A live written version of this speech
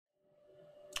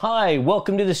Hi,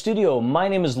 welcome to the studio. My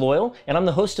name is Loyal, and I'm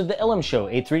the host of The LM Show,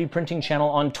 a 3D printing channel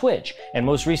on Twitch, and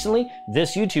most recently,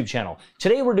 this YouTube channel.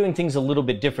 Today we're doing things a little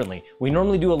bit differently. We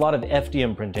normally do a lot of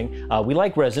FDM printing. We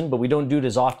like resin, but we don't do it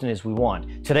as often as we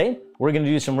want. Today, we're gonna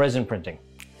do some resin printing.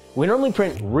 We normally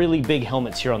print really big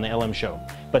helmets here on The LM Show,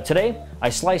 but today, I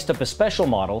sliced up a special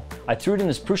model, I threw it in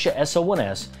this Prusa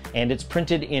SL1S, and it's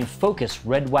printed in FOKOOS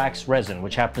Red Wax resin,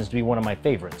 which happens to be one of my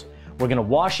favorites. We're gonna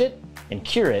wash it and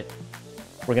cure it.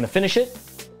 We're gonna finish it.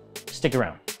 Stick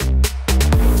around.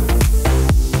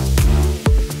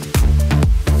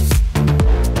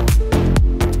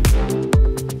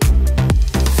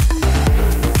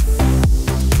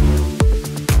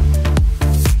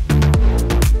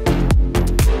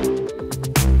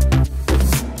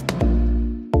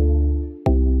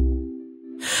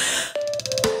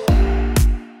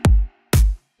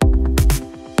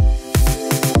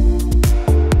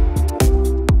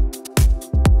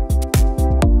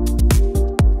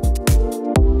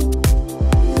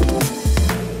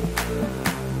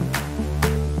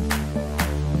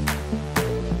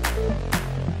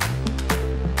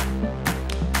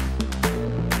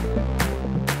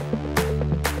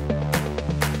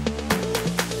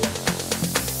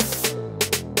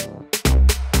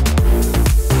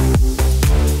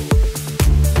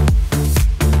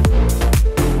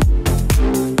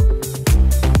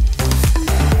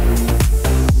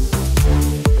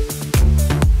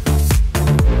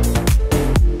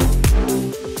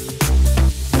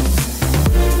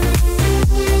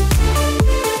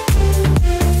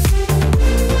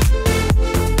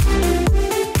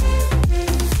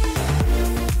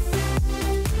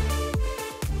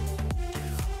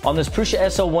 On this Prusa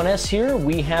SL1S here,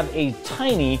 we have a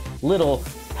tiny little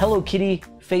Hello Kitty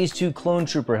Phase 2 Clone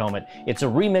Trooper helmet. It's a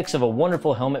remix of a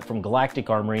wonderful helmet from Galactic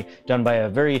Armory, done by a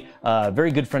very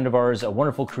good friend of ours, a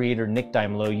wonderful creator, Nick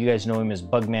Dimelow. You guys know him as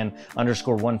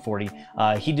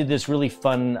Bugman_140. He did this really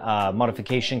fun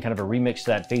modification, kind of a remix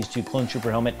to that Phase 2 Clone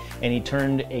Trooper helmet, and he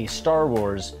turned a Star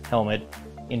Wars helmet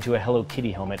into a Hello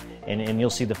Kitty helmet, and you'll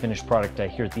see the finished product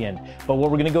here at the end. But what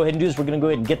we're gonna go ahead and do is we're gonna go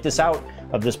ahead and get this out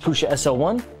of this Prusa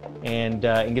SL1 and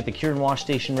get the cure and wash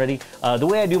station ready. The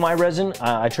way I do my resin,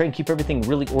 I try and keep everything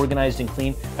really organized and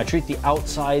clean. I treat the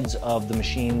outsides of the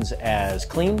machines as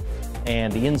clean,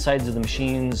 and the insides of the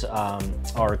machines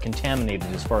are contaminated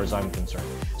as far as I'm concerned.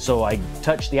 So I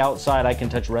touch the outside, I can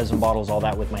touch resin bottles, all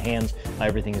that with my hands,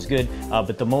 everything is good.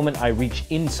 But the moment I reach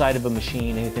inside of a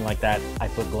machine, anything like that, I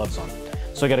put gloves on.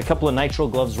 So I got a couple of nitrile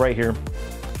gloves right here.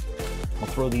 I'll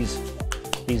throw these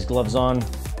gloves on,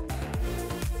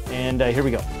 and here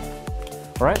we go.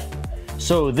 All right,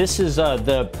 so this is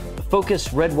the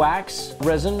FOKOOS Red Wax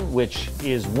resin, which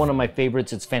is one of my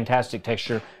favorites. It's fantastic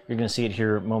texture. You're gonna see it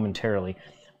here momentarily.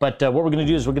 But what we're gonna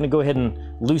do is we're gonna go ahead and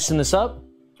loosen this up.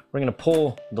 We're gonna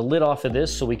pull the lid off of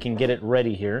this so we can get it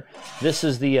ready here. This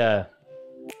is the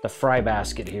fry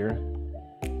basket here,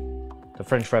 the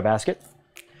French fry basket.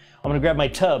 I'm gonna grab my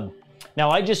tub. Now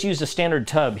I just used a standard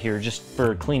tub here just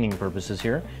for cleaning purposes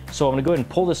here. So I'm gonna go ahead and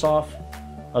pull this off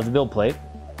of the build plate.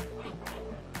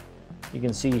 You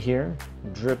can see here,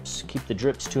 drips, keep the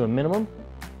drips to a minimum.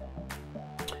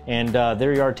 And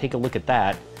there you are, take a look at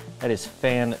that. That is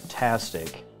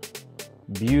fantastic.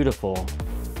 Beautiful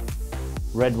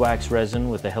red wax resin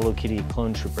with a Hello Kitty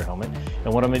Clone Trooper helmet.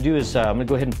 And what I'm gonna do is I'm gonna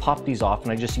go ahead and pop these off,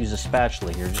 and I just use a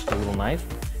spatula here, just a little knife,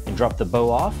 and drop the bow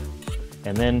off.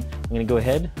 And then I'm gonna go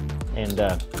ahead and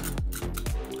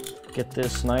get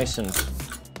this nice and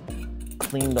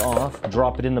cleaned off,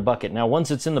 drop it in the bucket. Now once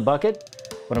it's in the bucket,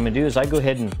 what I'm gonna do is I go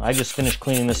ahead and I just finish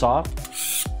cleaning this off,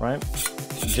 right?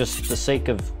 Just for the sake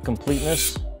of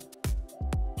completeness.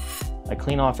 I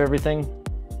clean off everything,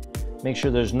 make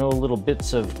sure there's no little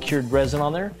bits of cured resin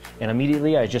on there, and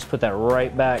immediately I just put that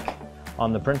right back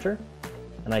on the printer,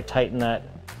 and I tighten that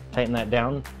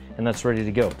down, and that's ready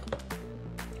to go.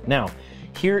 Now,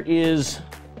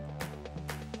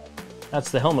 that's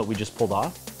the helmet we just pulled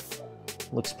off.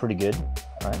 Looks pretty good,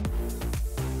 right?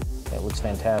 That looks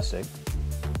fantastic.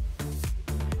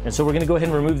 And so we're gonna go ahead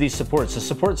and remove these supports. The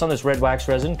supports on this red wax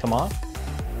resin come off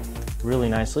really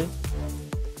nicely.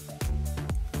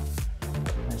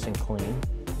 Nice and clean.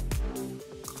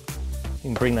 You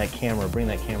can bring that camera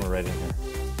right in here.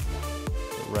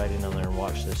 Get right in on there and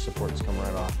watch the supports come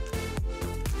right off.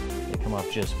 They come off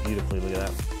just beautifully, look at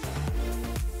that.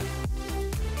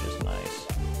 Just nice.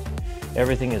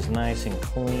 Everything is nice and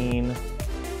clean.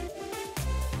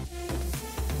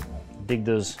 Dig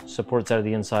those supports out of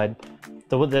the inside.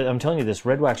 I'm telling you, this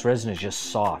red wax resin is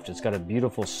just soft. It's got a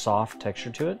beautiful soft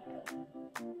texture to it.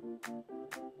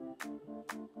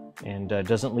 And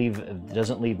doesn't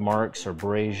leave marks or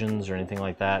abrasions or anything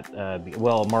like that.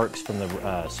 Well, marks from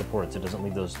the supports, it doesn't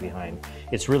leave those behind.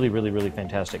 It's really, really, really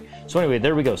fantastic. So anyway,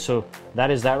 there we go. So that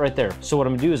is that right there. So what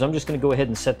I'm gonna do is I'm just gonna go ahead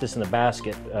and set this in the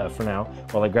basket for now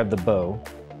while I grab the bow.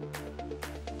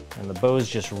 And the bow is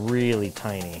just really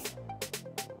tiny.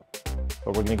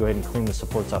 But we're gonna go ahead and clean the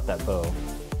supports off that bow.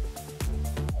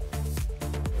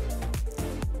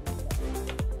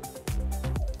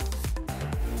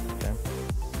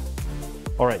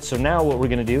 All right, so now what we're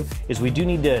gonna do is we do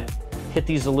need to hit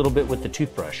these a little bit with the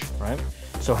toothbrush, right?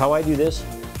 So how I do this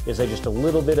is I just a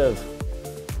little bit of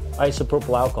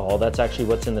isopropyl alcohol, that's actually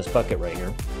what's in this bucket right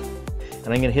here.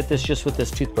 And I'm gonna hit this just with this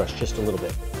toothbrush, just a little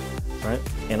bit, right?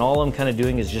 And all I'm kind of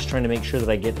doing is just trying to make sure that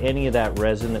I get any of that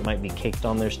resin that might be caked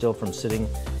on there still from sitting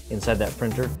inside that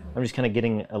printer. I'm just kind of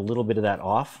getting a little bit of that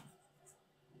off,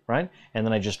 right? And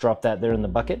then I just drop that there in the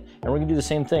bucket, and we're gonna do the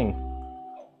same thing.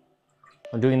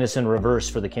 I'm doing this in reverse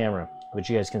for the camera, but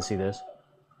you guys can see this,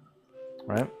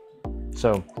 right?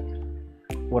 So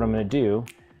what I'm gonna do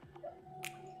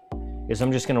is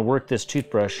I'm just gonna work this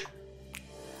toothbrush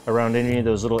around any of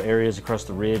those little areas across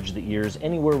the ridge, the ears,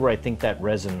 anywhere where I think that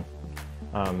resin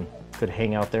could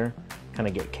hang out there, kind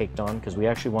of get caked on, because we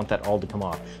actually want that all to come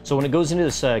off. So when it goes into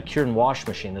this cure and wash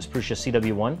machine, this Prusa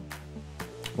CW1,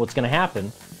 what's gonna happen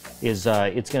is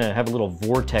it's gonna have a little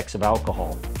vortex of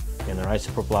alcohol in there,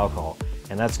 isopropyl alcohol.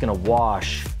 And that's gonna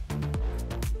wash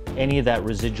any of that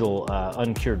residual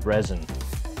uncured resin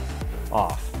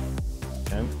off,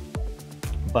 okay?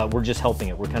 But we're just helping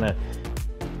it. We're kind of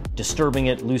disturbing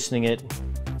it, loosening it,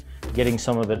 getting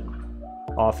some of it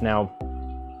off now,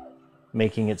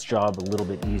 making its job a little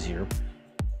bit easier,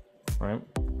 right?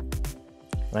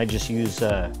 And I just use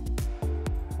a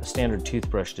standard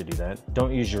toothbrush to do that.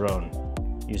 Don't use your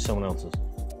own, use someone else's.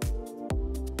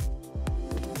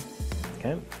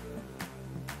 Okay.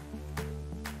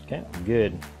 Okay,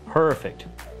 good, perfect.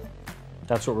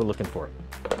 That's what we're looking for,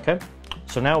 okay?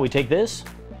 So now we take this,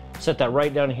 set that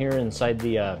right down here inside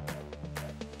the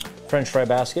French fry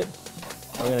basket.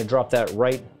 I'm gonna drop that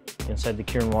right inside the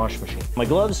cure and wash machine. My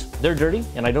gloves, they're dirty,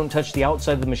 and I don't touch the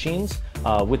outside of the machines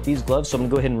with these gloves, so I'm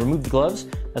gonna go ahead and remove the gloves.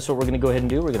 That's what we're gonna go ahead and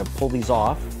do. We're gonna pull these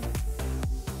off,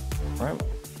 all right?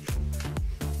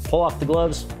 Pull off the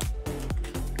gloves.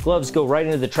 Gloves go right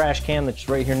into the trash can that's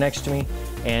right here next to me.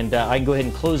 And I can go ahead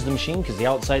and close the machine because the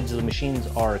outsides of the machines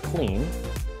are clean.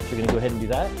 So we're gonna go ahead and do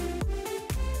that.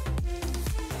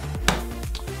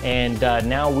 And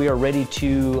now we are ready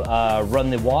to run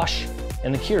the wash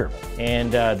and the cure.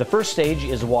 And the first stage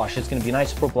is a wash. It's gonna be an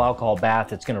isopropyl alcohol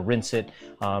bath. It's gonna rinse it,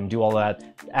 do all that.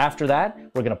 After that,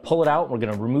 we're gonna pull it out. We're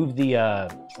gonna remove the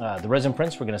resin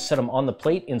prints. We're gonna set them on the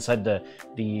plate inside the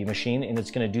machine, and it's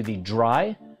gonna do the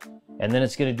dry, and then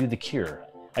it's gonna do the cure.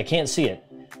 I can't see it,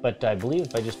 but I believe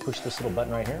if I just push this little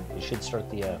button right here, it should start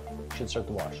the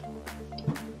wash.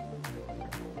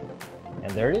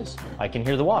 And there it is. I can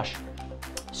hear the wash.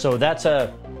 So that's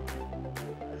that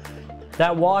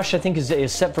wash I think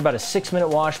is set for about a 6-minute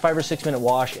wash, 5 or 6 minute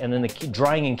wash, and then the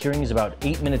drying and curing is about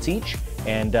 8 minutes each.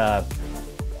 And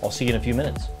I'll see you in a few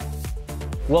minutes.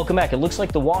 Welcome back. It looks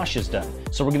like the wash is done.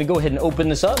 So we're gonna go ahead and open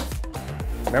this up.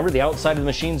 Remember, the outside of the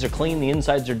machines are clean, the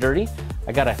insides are dirty.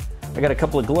 I got a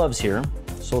couple of gloves here,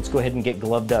 so let's go ahead and get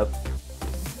gloved up.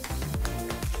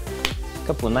 A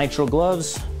couple of nitrile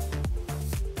gloves.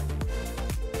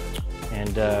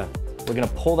 And we're gonna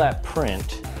pull that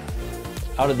print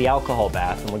out of the alcohol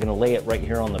bath, and we're gonna lay it right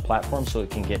here on the platform so it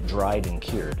can get dried and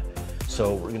cured.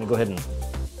 So we're gonna go ahead and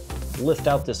lift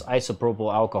out this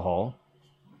isopropyl alcohol.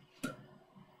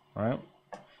 All right,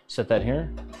 set that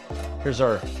here. Here's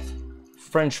our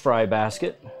French fry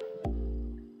basket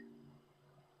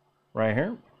right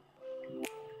here.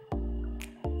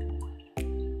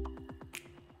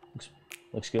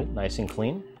 Looks good, nice and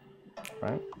clean. All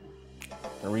right,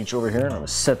 I'm gonna reach over here and I'm gonna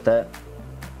set that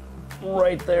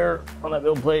right there on that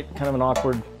build plate. Kind of an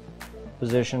awkward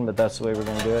position, but that's the way we're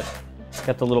gonna do it.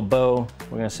 Got the little bow.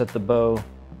 We're gonna set the bow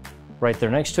right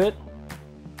there next to it.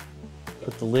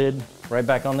 Put the lid right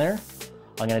back on there.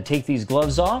 I'm gonna take these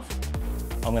gloves off.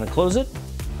 I'm gonna close it.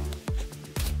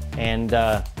 And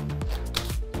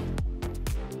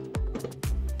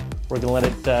we're gonna let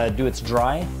it do its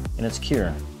dry and its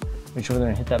cure. Reach over there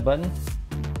and hit that button.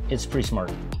 It's pretty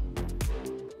smart.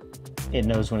 It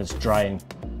knows when it's dry and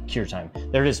cure time.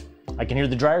 There it is. I can hear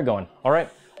the dryer going. All right,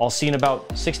 I'll see you in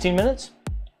about 16 minutes.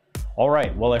 All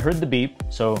right, well, I heard the beep,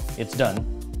 so it's done.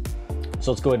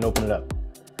 So let's go ahead and open it up.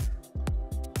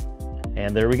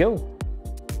 And there we go.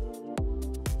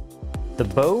 The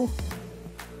bow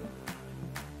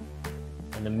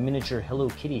and the miniature Hello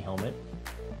Kitty helmet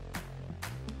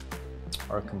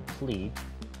are complete.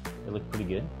 They look pretty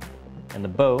good. And the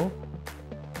bow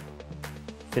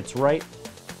fits right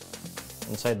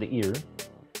inside the ear.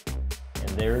 And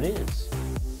there it is.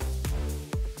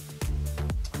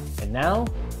 And now,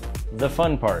 the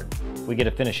fun part. We get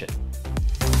to finish it.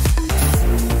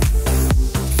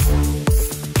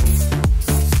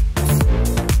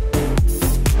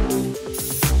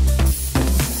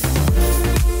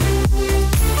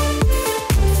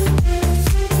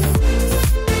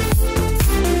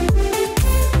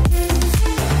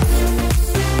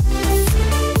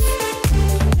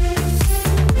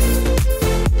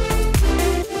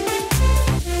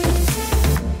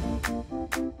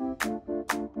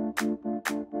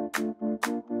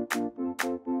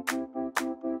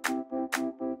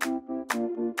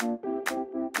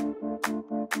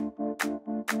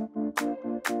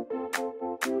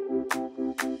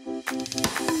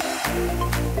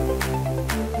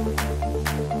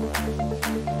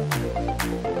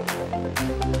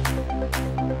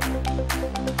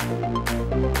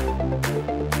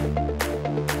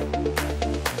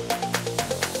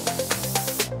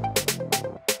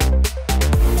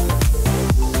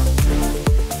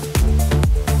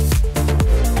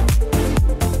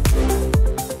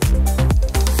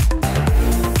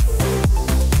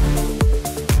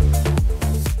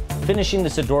 Finishing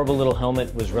this adorable little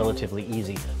helmet was relatively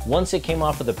easy. Once it came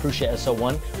off of the Prusa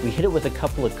SL1, we hit it with a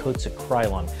couple of coats of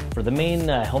Krylon. For the main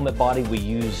helmet body, we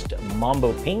used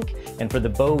Mambo Pink, and for the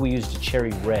bow, we used a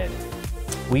Cherry Red.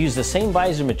 We use the same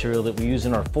visor material that we use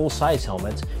in our full-size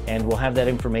helmets, and we'll have that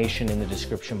information in the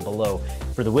description below.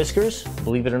 For the whiskers,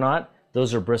 believe it or not,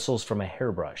 those are bristles from a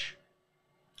hairbrush.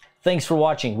 Thanks for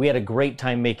watching. We had a great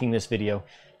time making this video.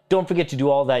 Don't forget to do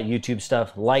all that YouTube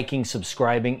stuff, liking,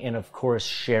 subscribing, and of course,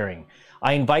 sharing.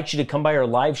 I invite you to come by our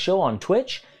live show on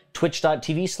Twitch,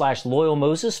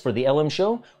 twitch.tv/LoyalMoses for the LM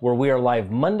show, where we are live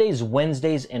Mondays,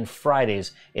 Wednesdays, and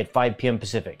Fridays at 5 p.m.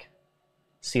 Pacific.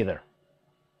 See you there.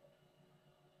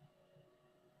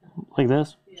 Like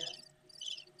this?